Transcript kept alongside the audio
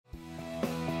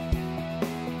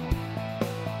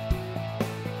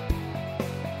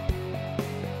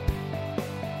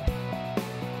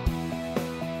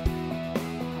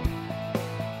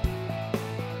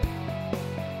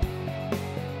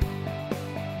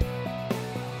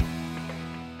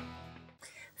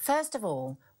First of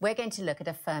all, we're going to look at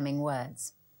affirming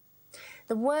words.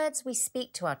 The words we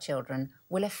speak to our children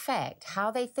will affect how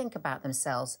they think about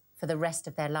themselves for the rest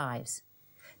of their lives,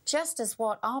 just as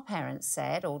what our parents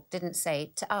said or didn't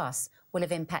say to us will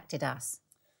have impacted us.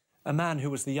 A man who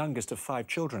was the youngest of 5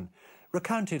 children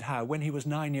recounted how, when he was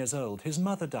 9 years old, his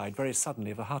mother died very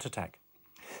suddenly of a heart attack.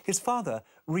 His father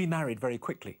remarried very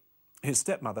quickly. His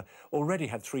stepmother already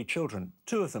had 3 children,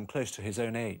 2 of them close to his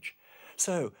own age.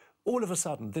 So, all of a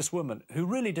sudden, this woman, who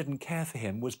really didn't care for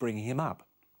him, was bringing him up.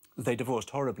 They divorced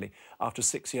horribly after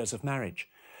 6 years of marriage.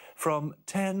 From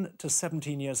 10 to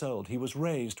 17 years old, he was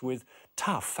raised with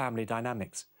tough family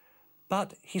dynamics.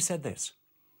 But he said this: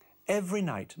 "Every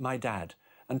night, my dad,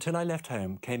 until I left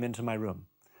home, came into my room.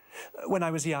 When I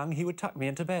was young, he would tuck me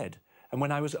into bed. And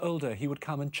when I was older, he would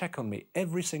come and check on me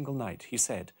every single night. He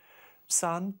said,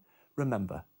 'Son,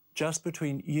 remember, just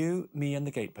between you, me and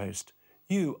the gatepost,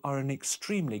 you are an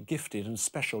extremely gifted and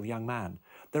special young man.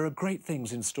 There are great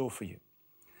things in store for you.'"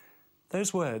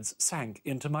 Those words sank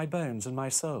into my bones and my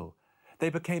soul. They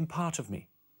became part of me.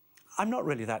 I'm not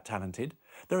really that talented.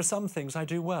 There are some things I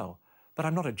do well, but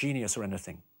I'm not a genius or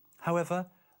anything. However,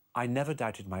 I never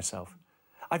doubted myself.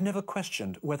 I've never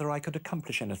questioned whether I could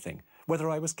accomplish anything, whether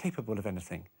I was capable of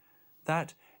anything.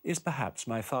 That is perhaps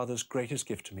my father's greatest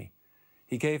gift to me.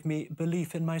 He gave me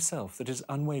belief in myself that is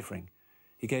unwavering.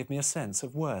 He gave me a sense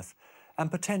of worth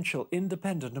and potential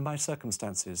independent of my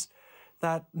circumstances,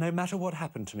 that no matter what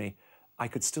happened to me, I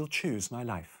could still choose my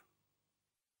life.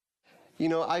 You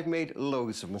know, I've made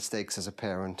loads of mistakes as a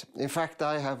parent. In fact,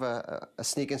 I have a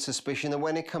sneaking suspicion that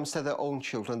when it comes to their own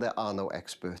children, there are no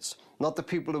experts. Not the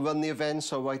people who run the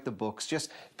events or write the books,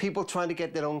 just people trying to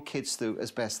get their own kids through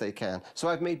as best they can. So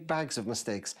I've made bags of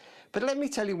mistakes. But let me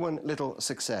tell you one little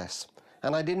success,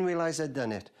 and I didn't realize I'd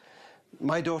done it.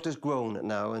 My daughter's grown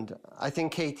now, and I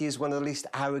think Katie is one of the least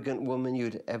arrogant women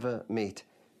you'd ever meet.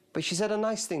 But she said a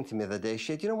nice thing to me the other day.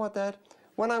 She said, "You know what, Dad?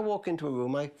 When I walk into a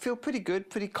room, I feel pretty good,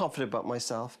 pretty confident about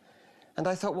myself." And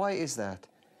I thought, why is that?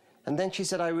 And then she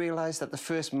said, "I realized that the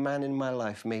first man in my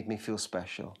life made me feel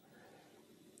special."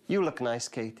 You look nice,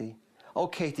 Katie. Oh,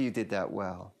 Katie, you did that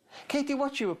well. Katie,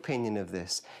 what's your opinion of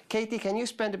this? Katie, can you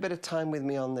spend a bit of time with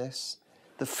me on this?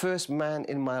 The first man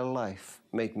in my life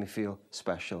made me feel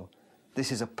special. This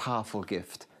is a powerful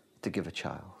gift to give a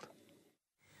child.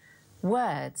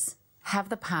 Words have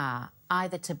the power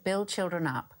either to build children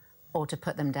up or to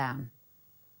put them down.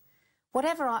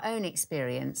 Whatever our own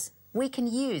experience, we can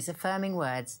use affirming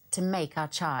words to make our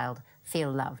child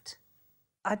feel loved.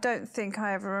 I don't think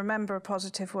I ever remember a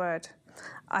positive word.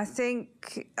 I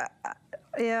think,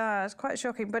 yeah, it's quite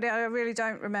shocking, but I really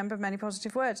don't remember many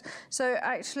positive words. So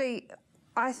actually,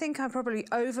 I think I'm probably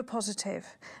over-positive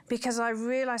because I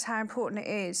realise how important it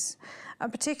is. And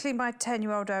particularly my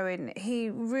 10-year-old Owen, he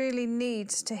really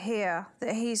needs to hear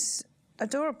that he's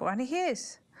adorable, and he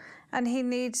is. And he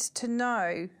needs to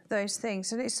know those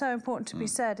things, and it's so important to be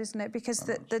said, isn't it? Because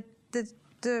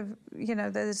you know,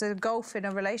 there's a gulf in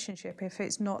a relationship if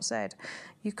it's not said.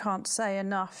 You can't say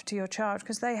enough to your child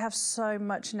because they have so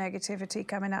much negativity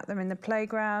coming at them in the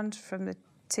playground, from the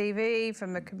TV,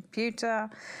 from the computer,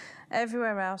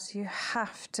 everywhere else. You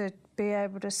have to be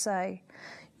able to say,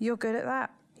 "You're good at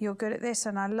that. You're good at this,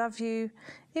 and I love you.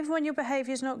 Even when your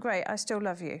behaviour's not great, I still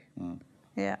love you."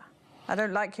 Yeah. I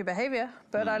don't like your behaviour,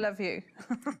 but I love you.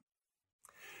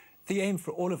 The aim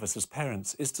for all of us as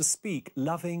parents is to speak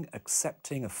loving,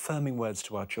 accepting, affirming words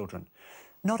to our children,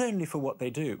 not only for what they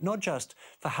do, not just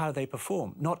for how they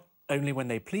perform, not only when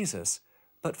they please us,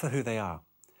 but for who they are.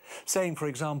 Saying, for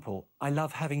example, "I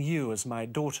love having you as my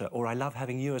daughter," or "I love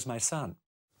having you as my son."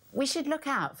 We should look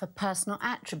out for personal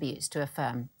attributes to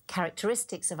affirm,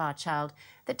 characteristics of our child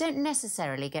that don't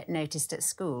necessarily get noticed at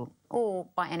school or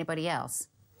by anybody else,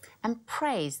 and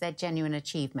praise their genuine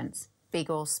achievements, big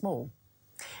or small.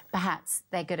 Perhaps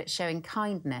they're good at showing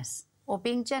kindness, or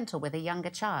being gentle with a younger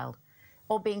child,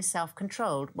 or being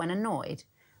self-controlled when annoyed,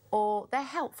 or they're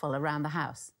helpful around the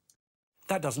house.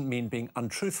 That doesn't mean being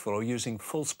untruthful or using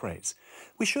false praise.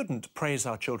 We shouldn't praise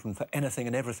our children for anything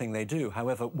and everything they do,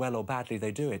 however well or badly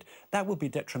they do it. That would be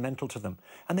detrimental to them,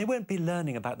 and they won't be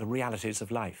learning about the realities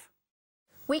of life.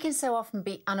 We can so often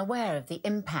be unaware of the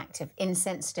impact of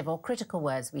insensitive or critical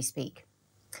words we speak.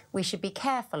 We should be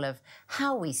careful of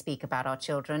how we speak about our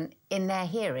children in their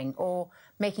hearing, or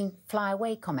making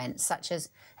fly-away comments such as,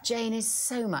 "Jane is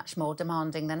so much more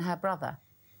demanding than her brother."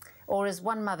 Or as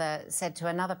one mother said to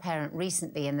another parent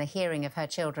recently in the hearing of her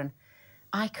children,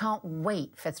 "I can't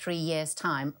wait for 3 years'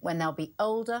 time when they'll be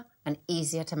older and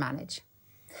easier to manage."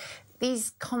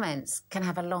 These comments can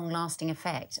have a long-lasting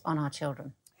effect on our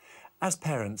children. As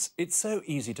parents, it's so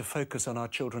easy to focus on our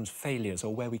children's failures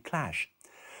or where we clash.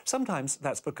 Sometimes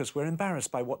that's because we're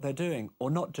embarrassed by what they're doing or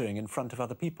not doing in front of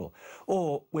other people,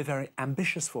 or we're very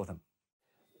ambitious for them.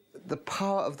 The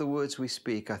power of the words we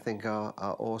speak, I think, are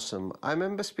awesome. I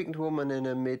remember speaking to a woman in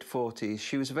her mid-40s.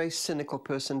 She was a very cynical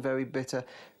person, very bitter.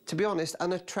 To be honest,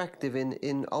 unattractive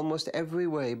in almost every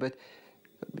way, but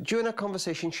during our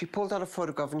conversation, she pulled out a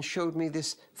photograph and showed me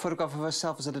this photograph of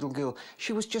herself as a little girl.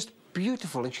 She was just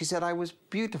beautiful, and she said I was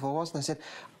beautiful, wasn't I? I said,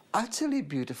 utterly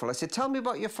beautiful. I said, tell me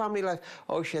about your family life.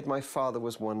 Oh, she said, my father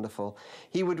was wonderful.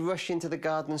 He would rush into the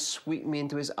garden and sweep me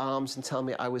into his arms and tell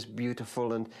me I was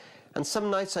beautiful. And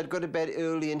some nights I'd go to bed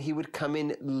early and he would come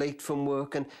in late from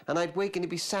work and I'd wake and he'd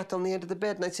be sat on the end of the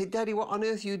bed and I'd say, Daddy, what on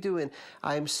earth are you doing?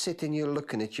 I'm sitting here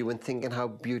looking at you and thinking how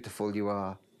beautiful you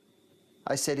are.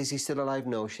 I said, is he still alive?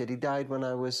 No. She said, he died when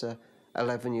I was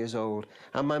 11 years old.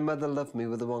 And my mother loved me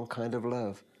with the wrong kind of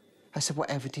love. I said,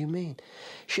 whatever do you mean?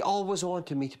 She always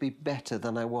wanted me to be better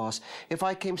than I was. If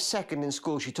I came second in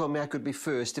school, she told me I could be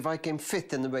first. If I came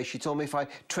fifth in the race, she told me if I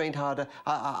trained harder,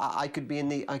 I could be in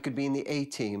the A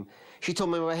team. She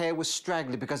told me my hair was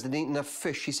straggly because I'd eaten enough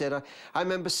fish. She said, I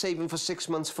remember saving for 6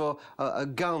 months for a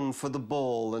gown for the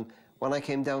ball. And when I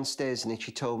came downstairs in it,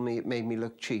 she told me it made me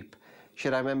look cheap. She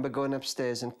said, I remember going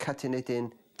upstairs and cutting it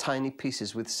in tiny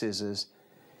pieces with scissors.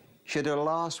 She said, her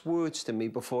last words to me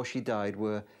before she died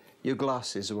were, your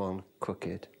glasses are on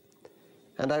crooked.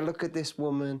 And I look at this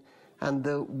woman and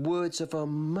the words of her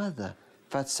mother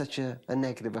have had such a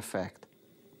negative effect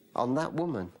on that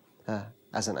woman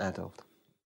as an adult.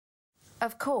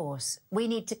 Of course, we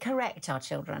need to correct our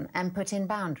children and put in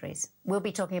boundaries. We'll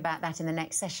be talking about that in the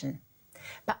next session.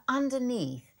 But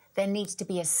underneath, there needs to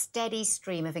be a steady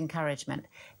stream of encouragement,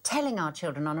 telling our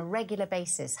children on a regular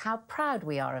basis how proud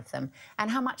we are of them and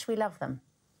how much we love them.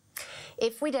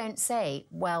 If we don't say,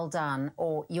 well done,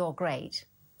 or you're great,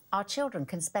 our children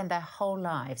can spend their whole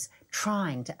lives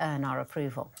trying to earn our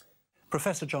approval.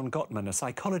 Professor John Gottman, a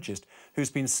psychologist who's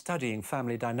been studying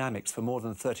family dynamics for more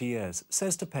than 30 years,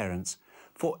 says to parents,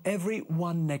 for every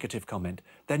one negative comment,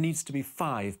 there needs to be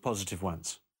 5 positive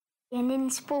ones. And in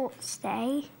sports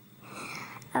day,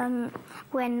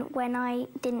 when I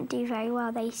didn't do very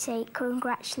well, they say,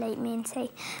 congratulate me and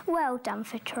say, well done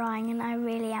for trying, and I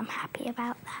really am happy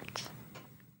about that.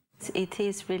 It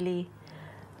is really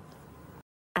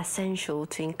essential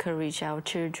to encourage our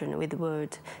children with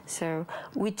words. So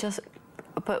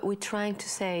we're trying to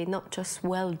say not just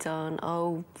well done,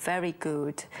 oh, very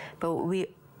good, but we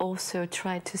also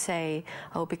try to say,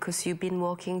 oh, because you've been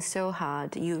working so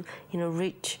hard, you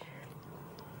reach,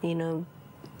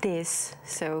 this,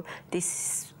 so this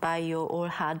is by your all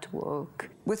hard work.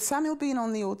 With Samuel being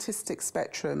on the autistic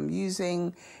spectrum,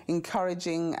 using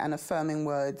encouraging and affirming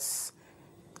words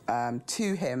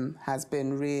to him has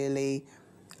been really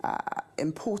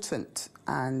important,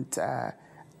 and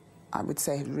I would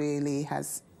say it really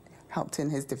has helped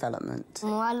in his development.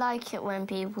 Well, I like it when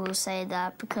people say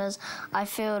that because I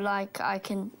feel like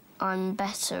I'm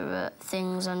better at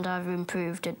things and I've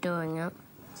improved at doing it.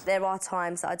 There are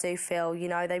times that I do feel,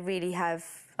 they really have,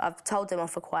 I've told them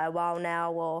off for quite a while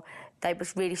now, or they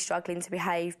was really struggling to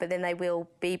behave, but then they will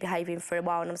be behaving for a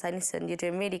while and I'm saying, listen, you're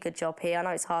doing a really good job here. I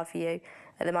know it's hard for you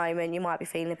at the moment. You might be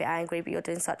feeling a bit angry, but you're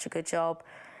doing such a good job.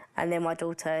 And then my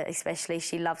daughter, especially,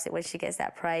 she loves it when she gets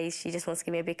that praise. She just wants to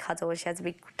give me a big cuddle and she has a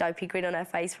big dopey grin on her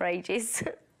face for ages.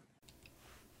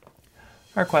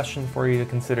 Our question for you to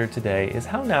consider today is,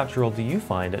 how natural do you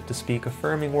find it to speak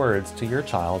affirming words to your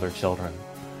child or children?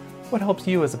 What helps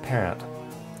you as a parent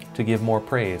to give more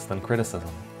praise than criticism?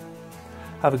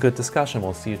 Have a good discussion.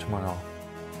 We'll see you tomorrow.